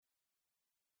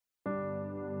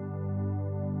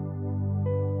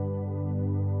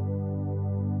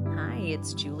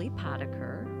it's Julie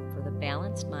Potiker for the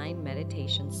Balanced Mind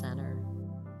Meditation Center.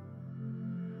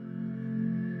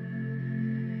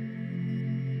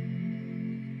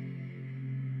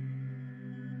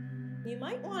 You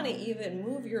might want to even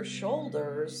move your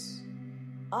shoulders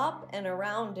up and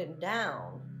around and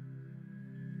down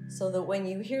so that when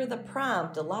you hear the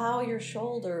prompt, allow your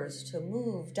shoulders to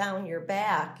move down your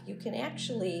back, you can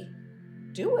actually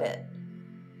do it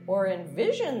or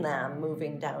envision them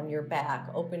moving down your back,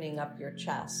 opening up your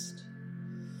chest.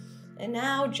 And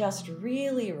now just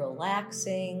really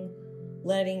relaxing,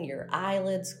 letting your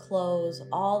eyelids close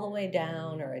all the way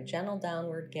down or a gentle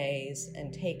downward gaze,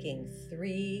 and taking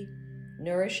 3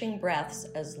 nourishing breaths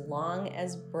as long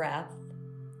as breath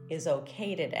is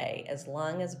okay today, as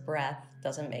long as breath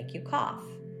doesn't make you cough.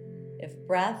 If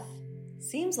breath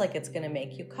seems like it's going to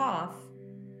make you cough,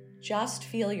 just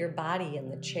feel your body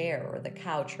in the chair or the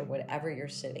couch or whatever you're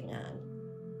sitting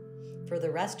on. For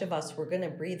the rest of us, we're going to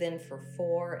breathe in for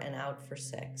 4 and out for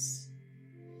 6.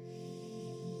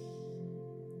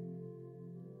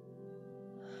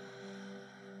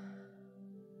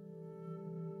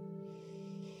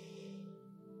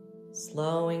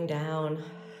 Slowing down,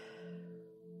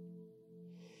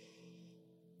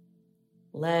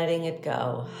 letting it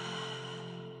go.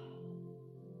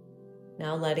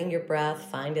 Now letting your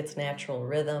breath find its natural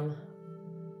rhythm.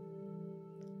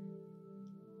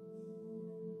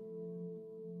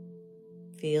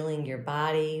 Feeling your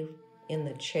body in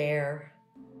the chair.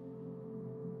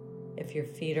 If your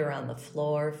feet are on the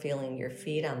floor, feeling your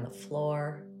feet on the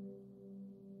floor.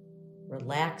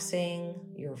 Relaxing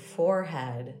your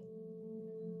forehead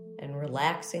and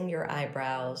relaxing your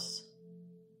eyebrows.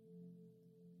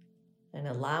 And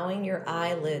allowing your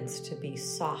eyelids to be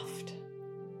soft.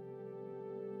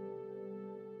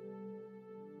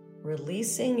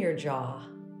 Releasing your jaw,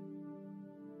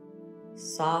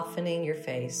 softening your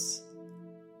face.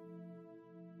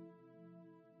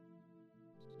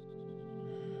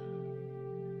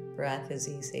 Breath is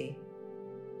easy.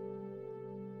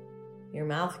 Your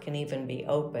mouth can even be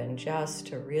open just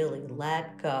to really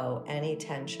let go any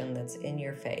tension that's in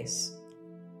your face.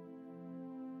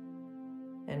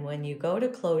 And when you go to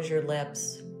close your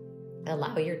lips,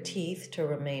 allow your teeth to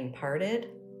remain parted.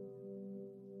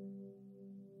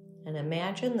 And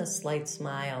imagine the slight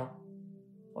smile,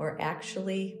 or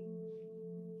actually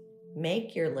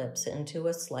make your lips into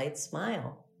a slight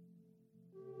smile.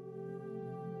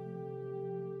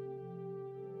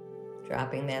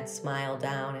 Dropping that smile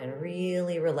down and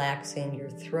really relaxing your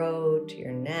throat,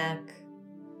 your neck,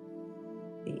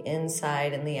 the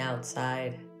inside and the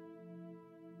outside.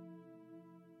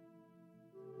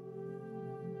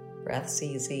 Breath's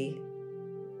easy.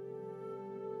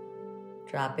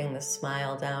 Dropping the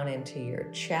smile down into your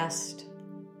chest.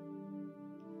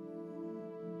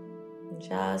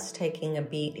 Just taking a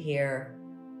beat here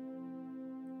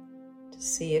to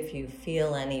see if you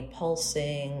feel any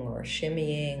pulsing or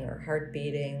shimmying or heart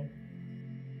beating.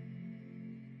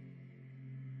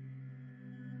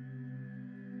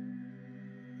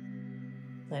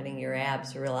 Letting your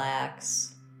abs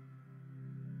relax.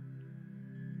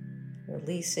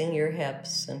 Releasing your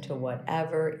hips into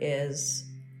whatever is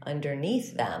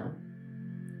underneath them.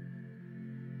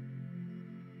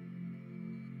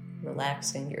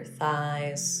 Relaxing your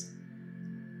thighs.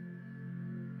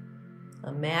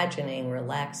 Imagining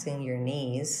relaxing your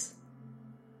knees.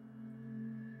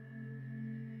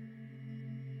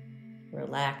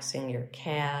 Relaxing your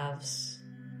calves,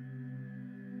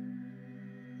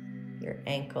 your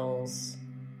ankles,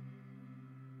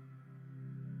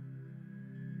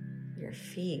 your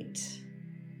feet.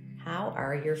 How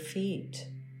are your feet?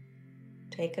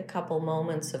 Take a couple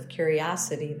moments of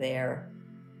curiosity there.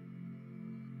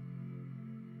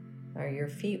 Are your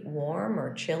feet warm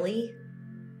or chilly?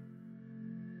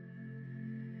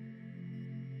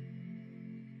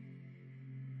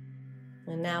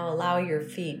 And now allow your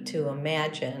feet to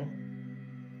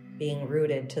imagine being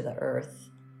rooted to the earth.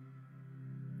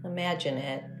 Imagine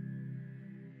it.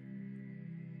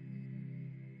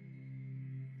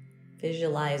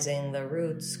 Visualizing the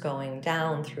roots going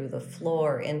down through the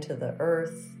floor into the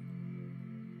earth,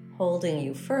 holding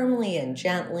you firmly and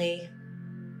gently.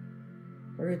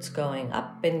 Roots going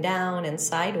up and down and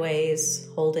sideways,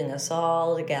 holding us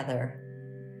all together.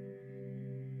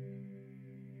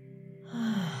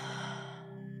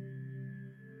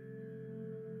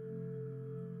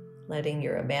 Letting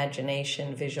your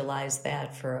imagination visualize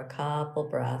that for a couple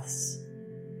breaths.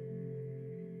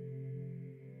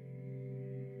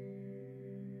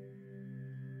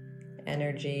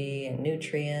 Energy and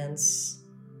nutrients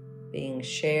being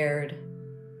shared.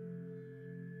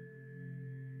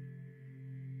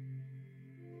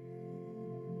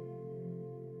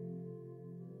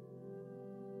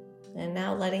 And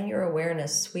now letting your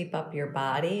awareness sweep up your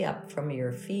body, up from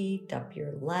your feet, up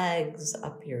your legs,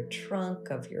 up your trunk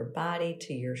of your body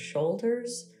to your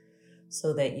shoulders,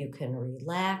 so that you can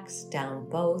relax down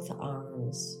both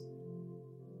arms.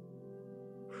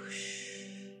 Whoosh,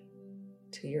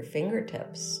 to your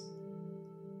fingertips.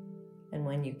 And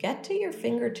when you get to your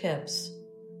fingertips,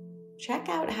 check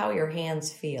out how your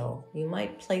hands feel. You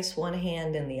might place one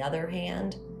hand in the other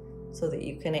hand so that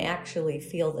you can actually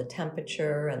feel the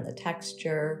temperature and the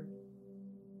texture.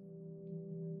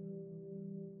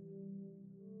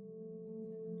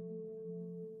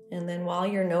 And then while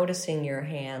you're noticing your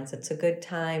hands, it's a good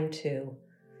time to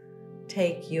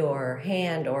take your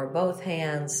hand or both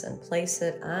hands and place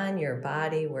it on your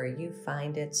body where you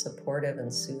find it supportive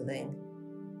and soothing.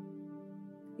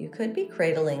 You could be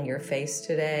cradling your face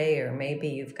today, or maybe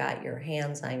you've got your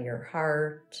hands on your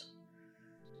heart.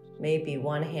 Maybe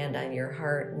one hand on your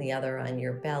heart and the other on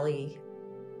your belly,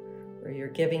 or you're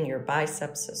giving your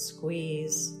biceps a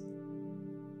squeeze.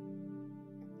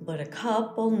 But a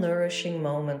couple nourishing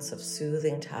moments of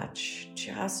soothing touch,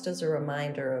 just as a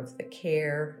reminder of the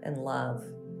care and love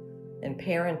and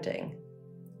parenting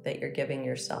that you're giving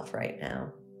yourself right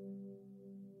now.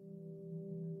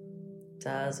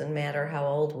 Doesn't matter how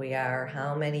old we are,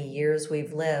 how many years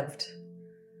we've lived,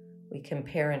 we can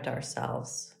parent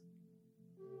ourselves.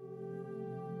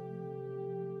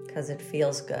 Because it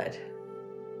feels good.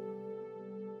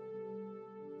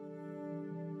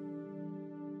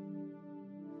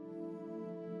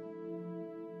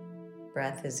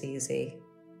 Breath is easy.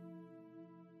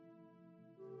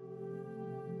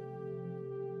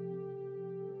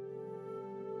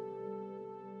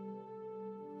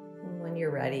 When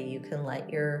you're ready, you can let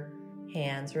your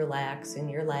hands relax in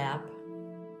your lap.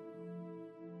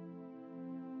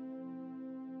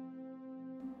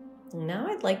 Now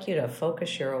I'd like you to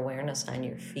focus your awareness on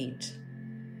your feet.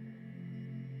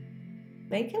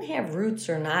 They can have roots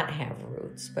or not have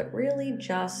roots, but really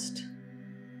just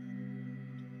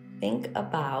think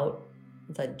about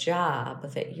the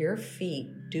job that your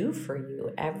feet do for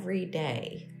you every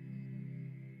day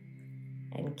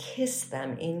and kiss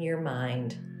them in your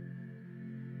mind.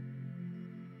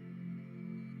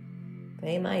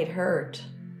 They might hurt,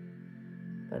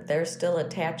 but they're still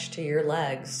attached to your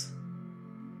legs.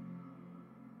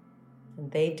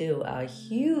 And they do a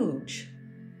huge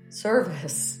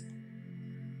service,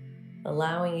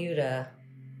 allowing you to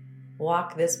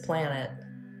walk this planet.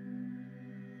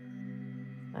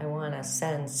 I want to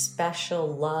send special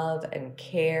love and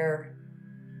care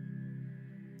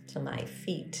to my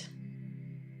feet.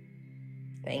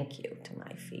 Thank you to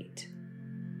my feet.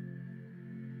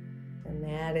 And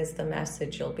that is the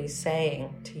message you'll be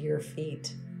saying to your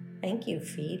feet. Thank you,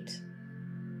 feet.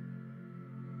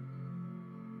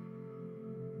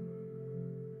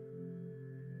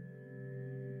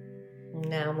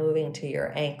 Now moving to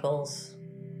your ankles,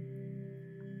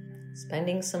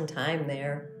 spending some time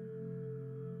there,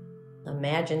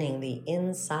 imagining the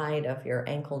inside of your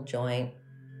ankle joint,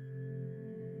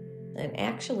 and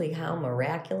actually how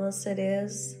miraculous it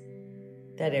is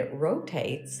that it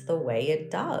rotates the way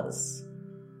it does.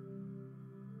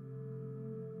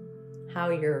 How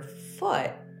your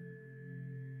foot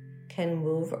can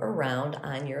move around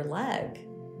on your leg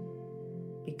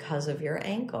because of your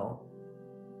ankle.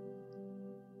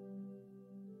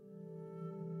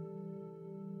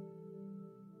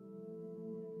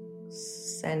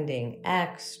 Sending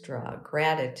extra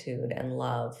gratitude and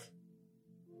love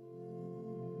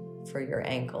for your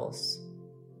ankles.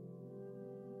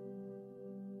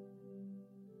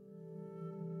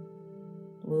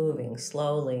 Moving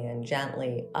slowly and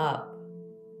gently up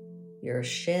your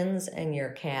shins and your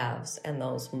calves and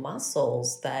those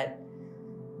muscles that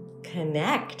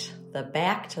connect the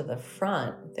back to the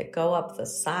front, that go up the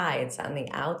sides on the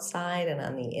outside and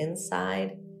on the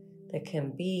inside, that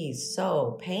can be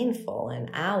so painful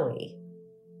and owie.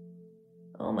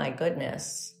 Oh my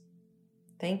goodness.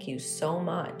 Thank you so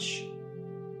much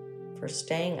for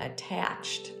staying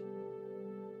attached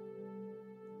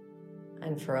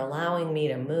and for allowing me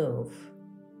to move.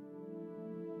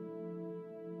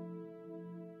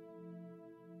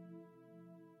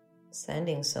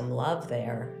 Sending some love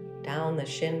there, down the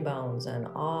shin bones and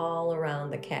all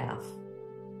around the calf.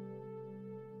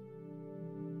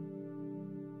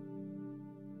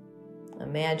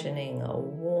 Imagining a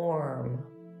warm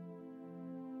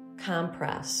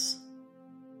compress.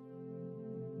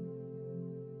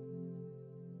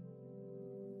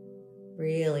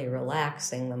 Really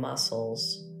relaxing the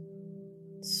muscles,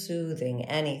 soothing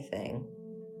anything.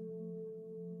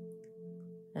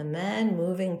 And then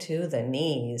moving to the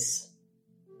knees.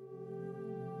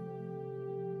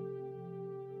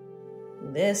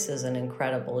 This is an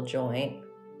incredible joint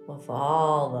with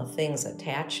all the things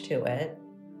attached to it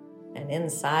and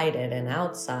inside it and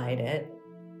outside it.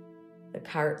 The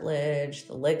cartilage,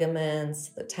 the ligaments,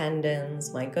 the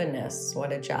tendons. My goodness,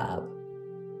 what a job.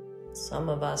 Some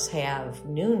of us have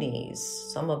new knees.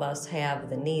 Some of us have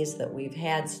the knees that we've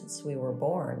had since we were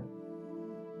born.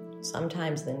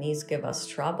 Sometimes the knees give us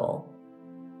trouble.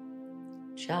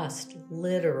 Just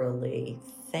literally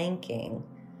thanking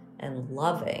and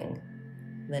loving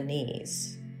the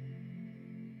knees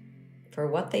for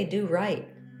what they do right.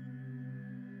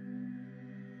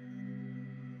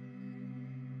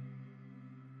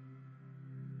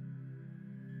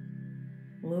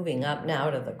 Moving up now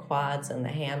to the quads and the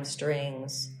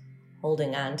hamstrings,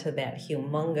 holding on to that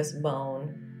humongous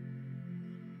bone.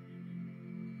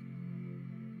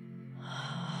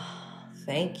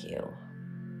 Thank you.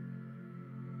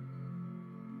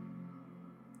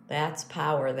 That's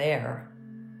power there.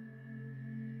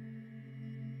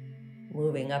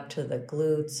 Moving up to the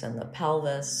glutes and the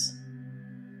pelvis.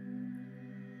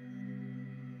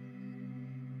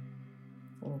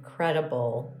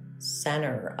 Incredible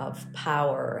center of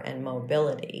power and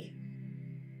mobility.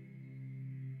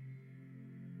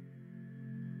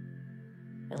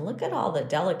 And look at all the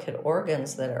delicate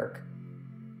organs that are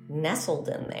nestled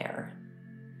in there.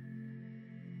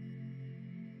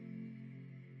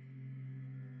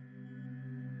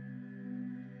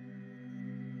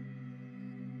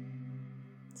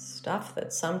 Stuff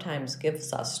that sometimes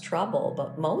gives us trouble,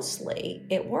 but mostly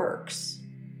it works.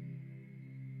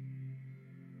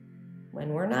 When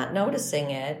we're not noticing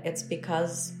it, it's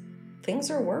because things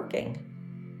are working.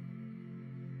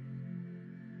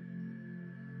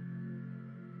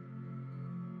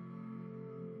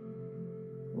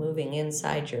 Moving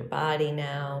inside your body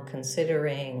now,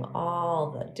 considering all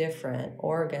the different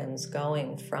organs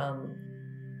going from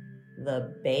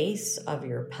the base of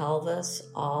your pelvis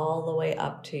all the way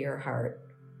up to your heart.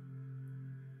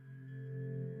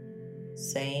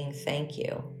 Saying thank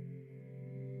you.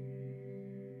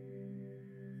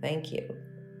 Thank you.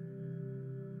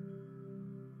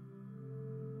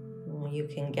 You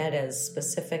can get as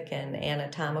specific and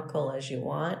anatomical as you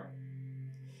want.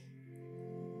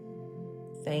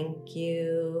 Thank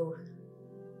you.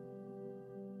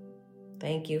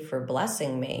 Thank you for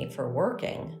blessing me, for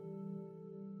working.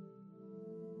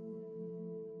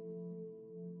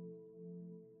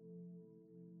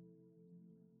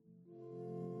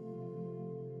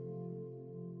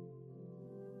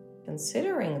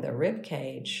 Considering the rib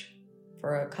cage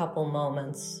for a couple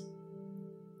moments.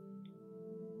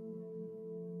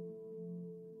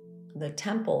 The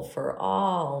temple for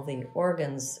all the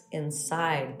organs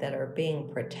inside that are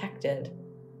being protected,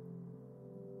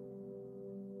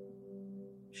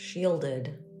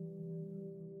 shielded.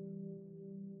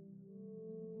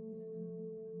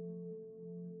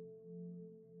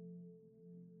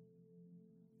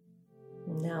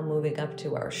 Now moving up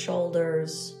to our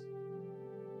shoulders.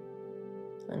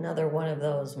 Another one of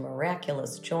those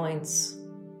miraculous joints.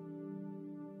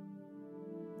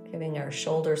 Giving our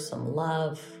shoulders some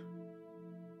love.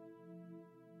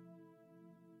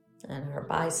 And our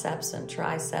biceps and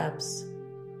triceps.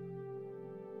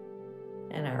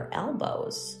 And our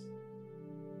elbows,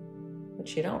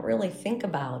 which you don't really think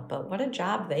about, but what a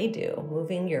job they do,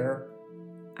 moving your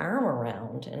arm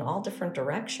around in all different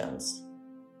directions.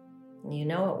 You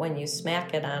know it when you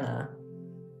smack it on a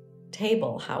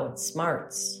table, how it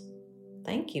smarts.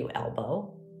 Thank you,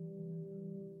 elbow.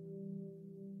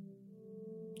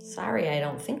 Sorry I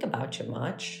don't think about you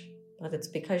much, but it's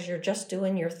because you're just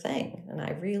doing your thing, and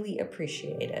I really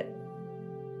appreciate it.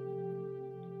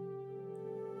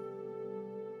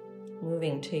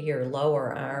 Moving to your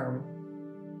lower arm.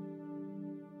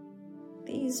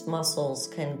 These muscles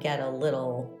can get a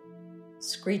little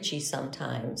screechy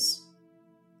sometimes.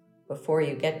 Before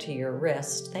you get to your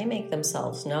wrist, they make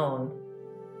themselves known.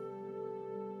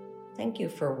 Thank you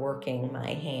for working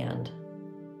my hand.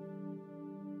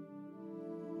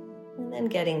 And then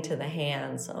getting to the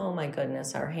hands. Oh my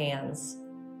goodness, our hands.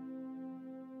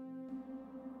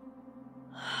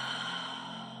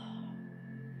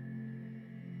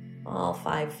 All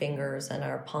 5 fingers and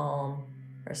our palm,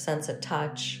 our sense of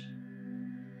touch.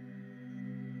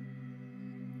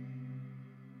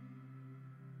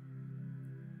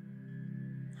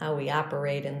 How we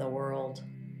operate in the world.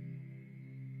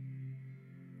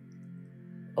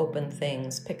 Open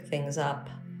things, pick things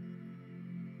up.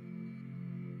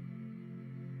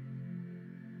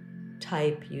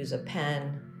 Type, use a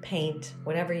pen, paint,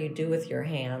 whatever you do with your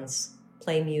hands.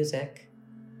 Play music.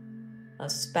 A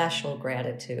special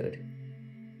gratitude.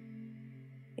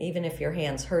 Even if your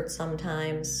hands hurt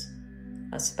sometimes,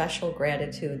 a special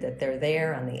gratitude that they're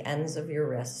there on the ends of your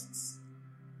wrists,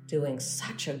 doing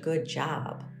such a good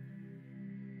job.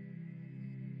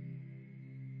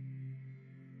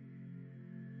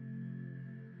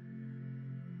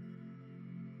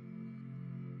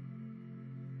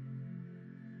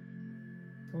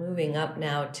 Moving up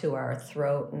now to our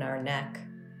throat and our neck,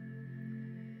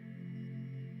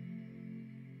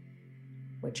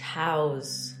 which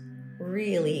house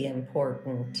really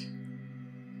important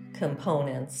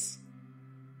components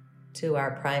to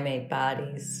our primate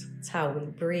bodies. It's how we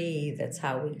breathe, it's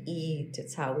how we eat,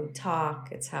 it's how we talk,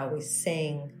 it's how we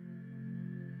sing.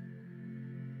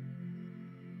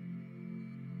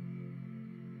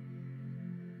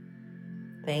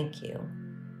 Thank you.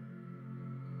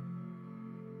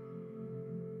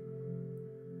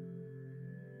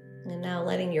 And now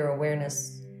letting your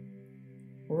awareness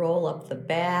roll up the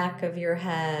back of your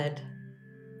head,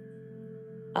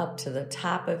 up to the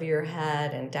top of your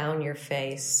head and down your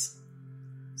face,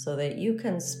 so that you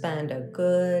can spend a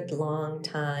good long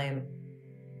time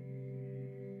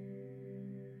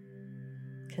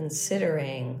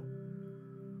considering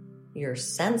your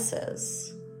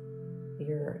senses,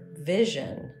 your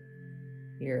vision,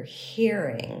 your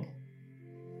hearing,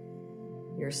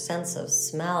 your sense of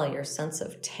smell, your sense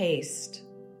of taste,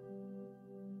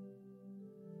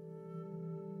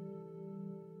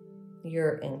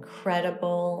 your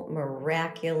incredible,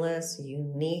 miraculous,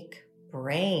 unique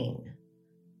brain.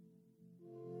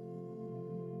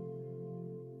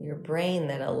 Your brain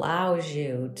that allows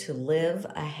you to live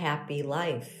a happy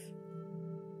life.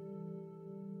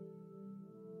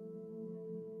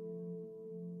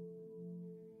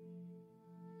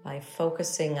 By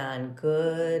focusing on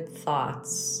good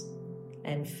thoughts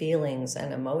and feelings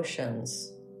and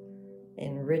emotions,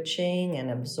 enriching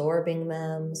and absorbing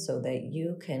them so that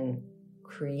you can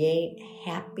create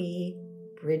happy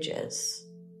bridges.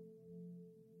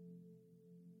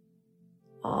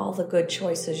 All the good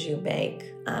choices you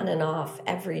make on and off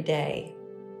every day,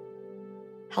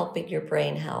 helping your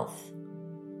brain health.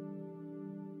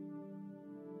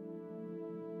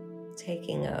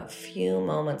 Taking a few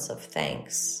moments of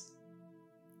thanks.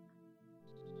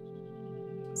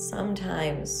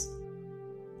 Sometimes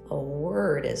a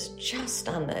word is just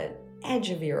on the edge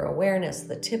of your awareness,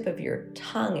 the tip of your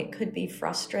tongue. It could be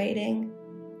frustrating.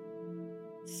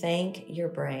 Thank your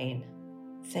brain.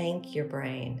 Thank your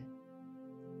brain.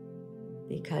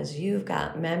 Because you've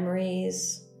got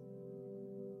memories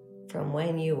from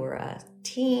when you were a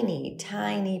teeny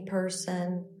tiny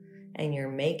person, and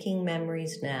you're making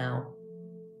memories now.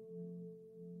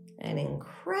 An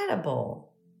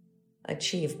incredible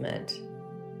achievement.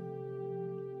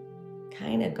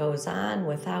 Kind of goes on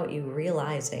without you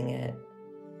realizing it.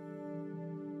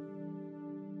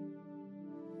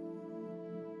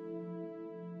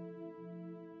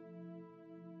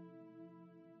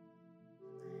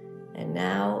 And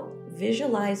now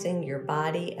visualizing your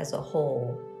body as a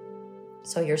whole.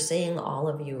 So you're seeing all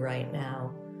of you right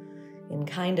now in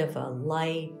kind of a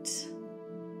light,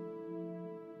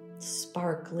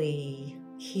 sparkly,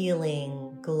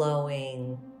 healing,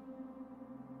 glowing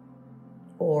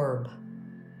orb.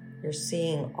 You're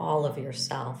seeing all of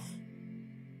yourself,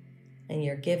 and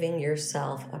you're giving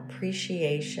yourself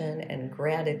appreciation and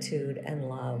gratitude and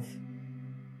love.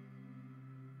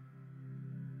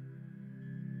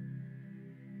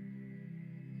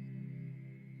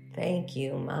 Thank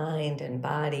you, mind and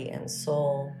body and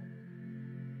soul,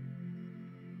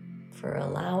 for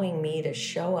allowing me to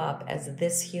show up as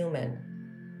this human,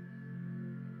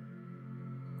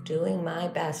 doing my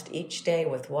best each day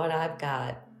with what I've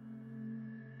got.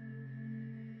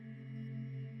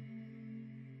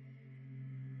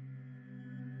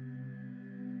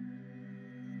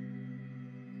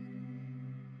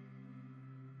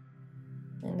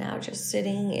 And now just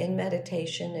sitting in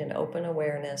meditation and open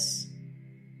awareness,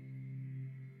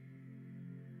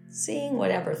 seeing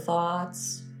whatever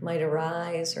thoughts might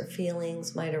arise or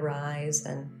feelings might arise,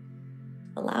 and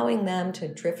allowing them to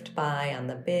drift by on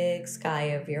the big sky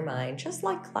of your mind, just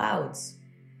like clouds.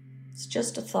 It's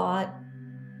just a thought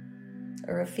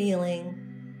or a feeling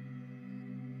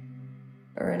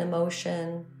or an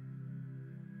emotion.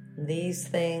 These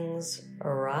things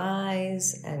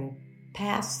arise and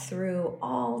pass through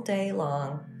all day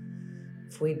long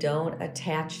if we don't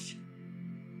attach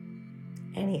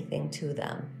anything to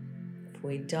them. If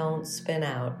we don't spin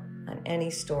out on any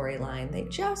storyline, they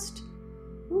just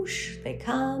whoosh, they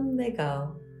come, they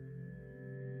go.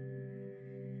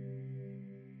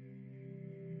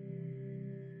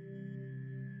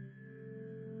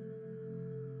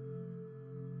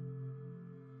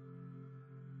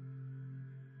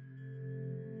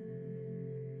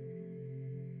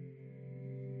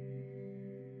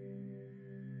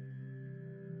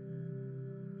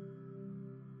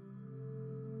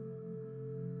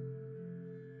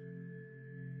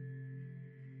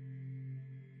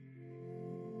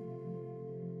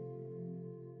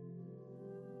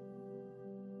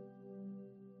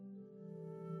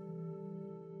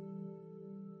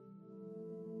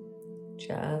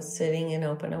 Just sitting in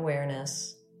open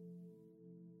awareness.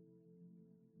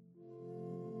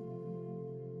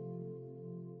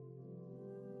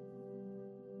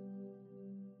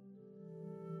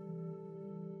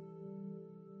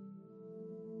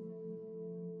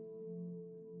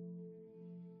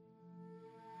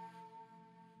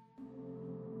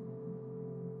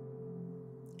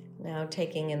 Now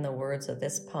taking in the words of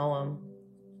this poem.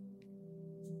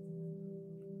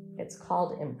 It's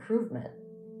called Improvement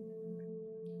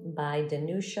by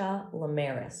Danusha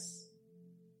Lamaris.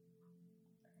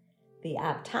 The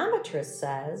optometrist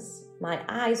says my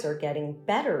eyes are getting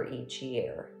better each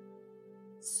year.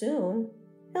 Soon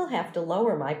he'll have to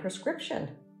lower my prescription.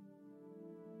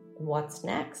 What's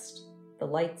next? The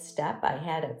light step I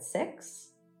had at 6?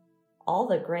 All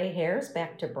the gray hairs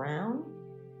back to brown?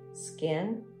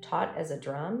 Skin taut as a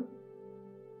drum?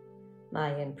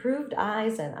 My improved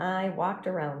eyes and I walked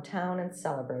around town and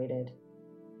celebrated.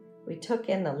 We took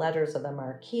in the letters of the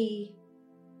marquee,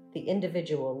 the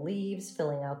individual leaves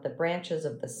filling out the branches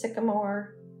of the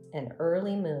sycamore, and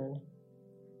early moon.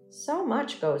 So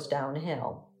much goes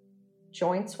downhill.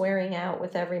 Joints wearing out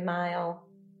with every mile,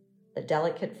 the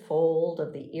delicate fold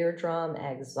of the eardrum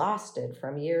exhausted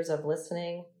from years of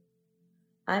listening.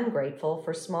 I'm grateful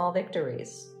for small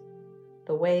victories.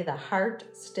 The way the heart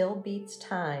still beats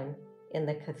time in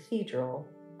the cathedral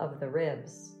of the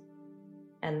ribs.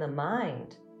 And the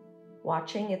mind,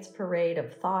 watching its parade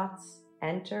of thoughts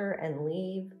enter and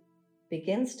leave,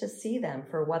 begins to see them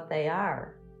for what they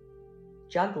are.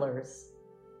 Jugglers,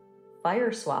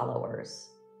 fire swallowers,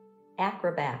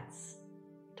 acrobats,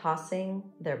 tossing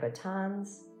their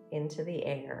batons into the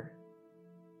air.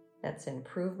 That's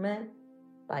Improvement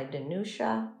by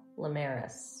Danusha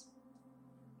Lamaris.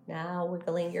 Now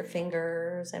wiggling your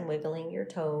fingers and wiggling your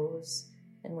toes,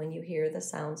 and when you hear the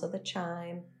sounds of the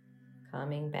chime,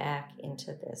 coming back into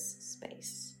this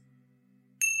space.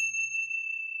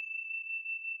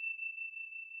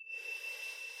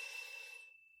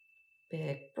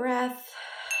 Big breath,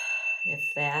 if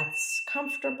that's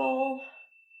comfortable.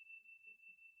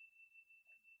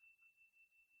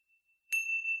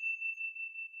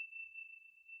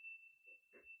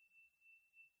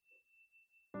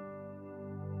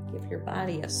 Give your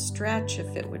body a stretch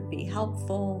if it would be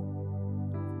helpful.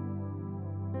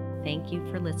 Thank you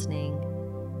for listening.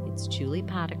 It's Julie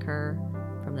Potiker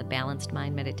from the Balanced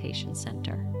Mind Meditation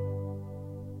Center.